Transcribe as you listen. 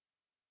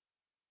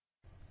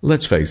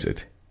Let's face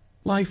it,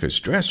 life is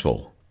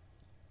stressful.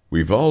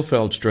 We've all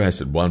felt stress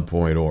at one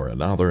point or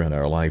another in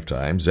our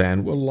lifetimes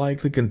and will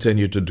likely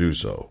continue to do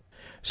so.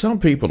 Some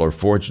people are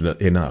fortunate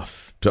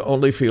enough to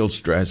only feel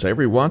stress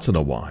every once in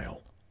a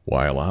while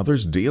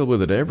others deal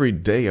with it every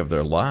day of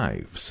their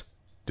lives.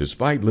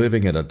 Despite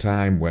living in a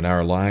time when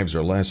our lives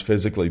are less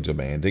physically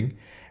demanding,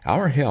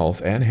 our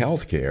health and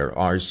health care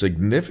are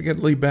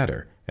significantly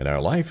better, and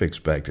our life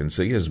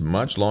expectancy is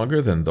much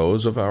longer than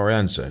those of our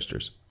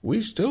ancestors.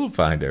 We still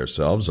find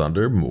ourselves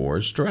under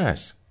more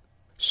stress.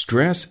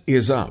 Stress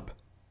is up.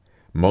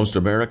 Most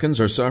Americans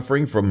are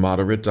suffering from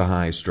moderate to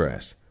high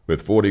stress,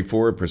 with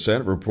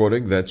 44%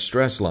 reporting that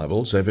stress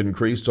levels have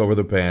increased over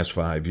the past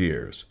 5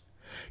 years.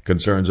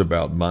 Concerns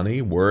about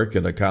money, work,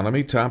 and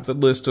economy top the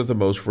list of the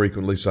most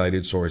frequently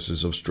cited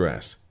sources of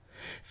stress.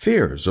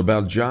 Fears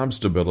about job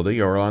stability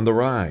are on the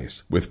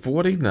rise, with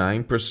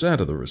 49%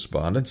 of the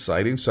respondents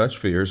citing such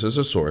fears as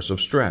a source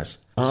of stress,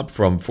 up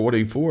from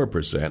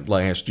 44%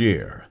 last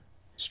year.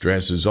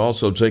 Stress is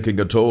also taking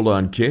a toll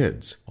on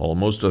kids.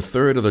 Almost a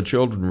third of the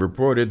children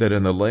reported that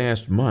in the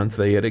last month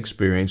they had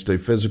experienced a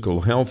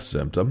physical health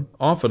symptom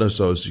often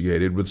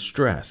associated with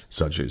stress,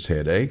 such as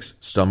headaches,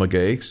 stomach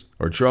aches,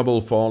 or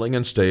trouble falling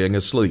and staying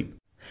asleep.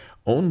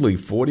 Only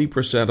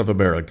 40% of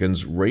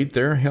Americans rate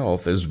their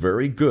health as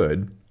very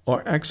good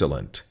or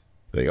excellent.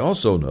 They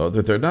also know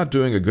that they're not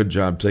doing a good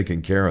job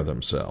taking care of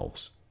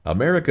themselves.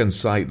 Americans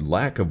cite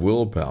lack of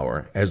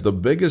willpower as the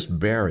biggest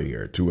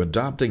barrier to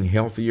adopting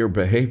healthier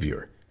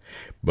behavior.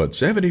 But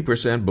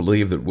 70%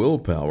 believe that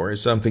willpower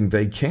is something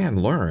they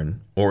can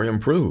learn or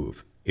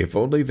improve if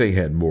only they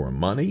had more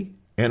money,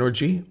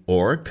 energy,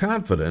 or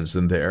confidence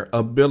in their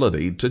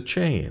ability to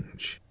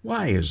change.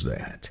 Why is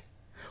that?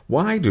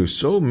 Why do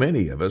so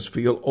many of us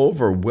feel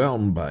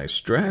overwhelmed by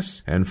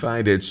stress and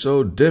find it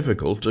so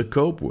difficult to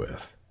cope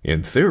with?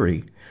 In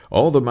theory,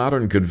 all the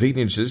modern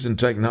conveniences and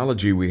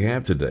technology we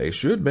have today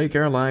should make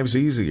our lives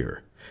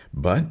easier.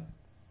 But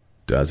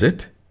does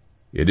it?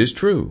 It is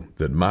true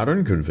that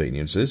modern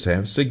conveniences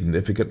have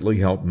significantly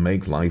helped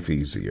make life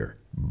easier.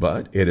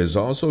 But it has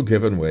also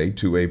given way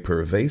to a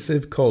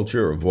pervasive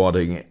culture of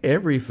wanting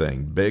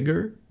everything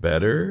bigger,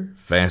 better,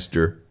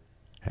 faster,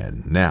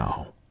 and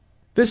now.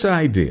 This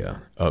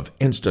idea of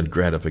instant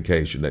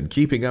gratification and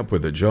keeping up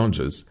with the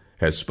Joneses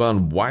has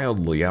spun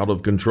wildly out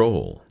of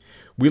control.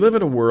 We live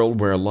in a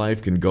world where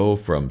life can go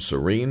from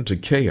serene to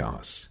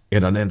chaos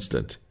in an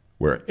instant,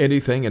 where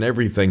anything and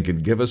everything can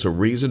give us a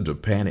reason to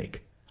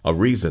panic, a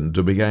reason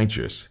to be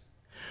anxious.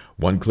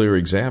 One clear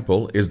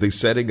example is the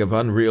setting of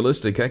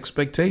unrealistic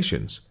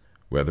expectations,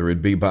 whether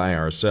it be by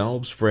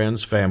ourselves,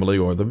 friends, family,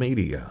 or the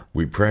media.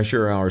 We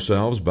pressure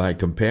ourselves by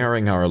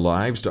comparing our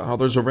lives to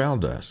others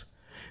around us.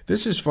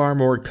 This is far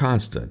more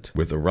constant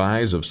with the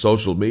rise of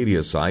social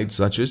media sites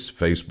such as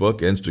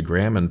Facebook,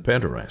 Instagram, and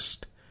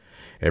Pinterest.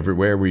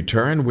 Everywhere we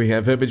turn, we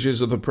have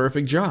images of the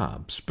perfect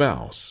job,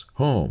 spouse,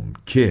 home,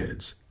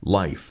 kids,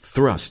 life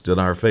thrust in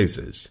our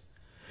faces.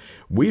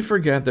 We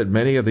forget that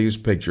many of these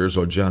pictures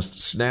are just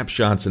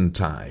snapshots in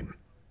time,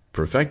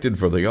 perfected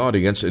for the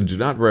audience and do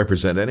not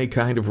represent any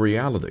kind of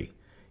reality.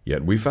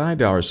 Yet we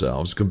find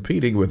ourselves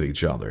competing with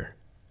each other.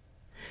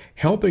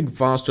 Helping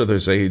foster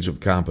this age of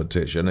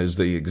competition is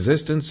the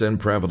existence and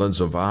prevalence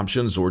of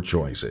options or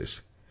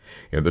choices.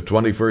 In the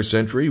 21st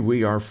century,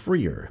 we are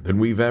freer than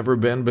we've ever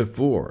been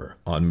before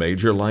on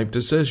major life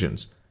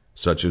decisions,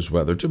 such as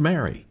whether to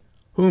marry,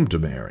 whom to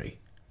marry,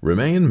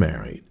 remain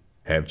married,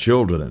 have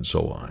children, and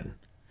so on.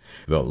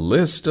 The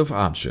list of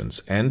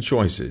options and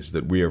choices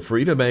that we are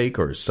free to make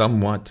are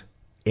somewhat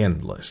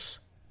endless.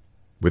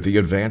 With the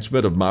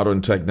advancement of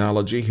modern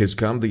technology has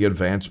come the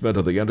advancement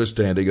of the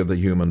understanding of the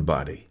human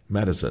body,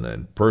 medicine,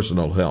 and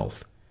personal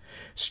health.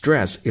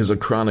 Stress is a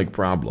chronic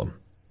problem.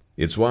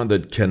 It's one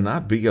that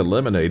cannot be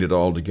eliminated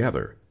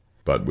altogether,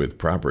 but with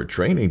proper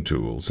training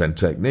tools and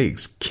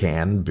techniques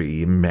can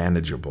be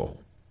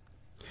manageable.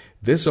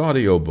 This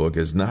audiobook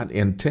is not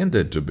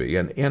intended to be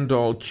an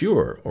end-all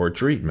cure or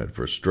treatment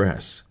for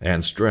stress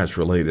and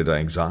stress-related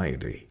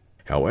anxiety.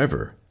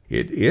 However,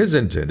 it is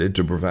intended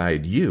to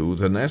provide you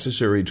the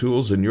necessary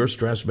tools in your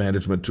stress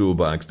management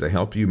toolbox to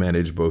help you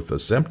manage both the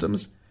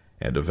symptoms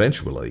and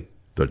eventually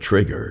the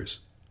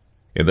triggers.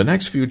 In the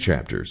next few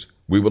chapters,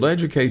 we will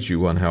educate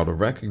you on how to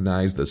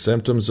recognize the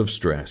symptoms of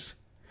stress,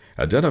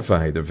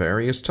 identify the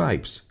various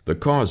types, the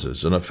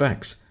causes and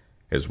effects,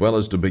 as well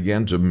as to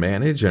begin to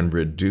manage and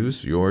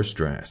reduce your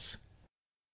stress.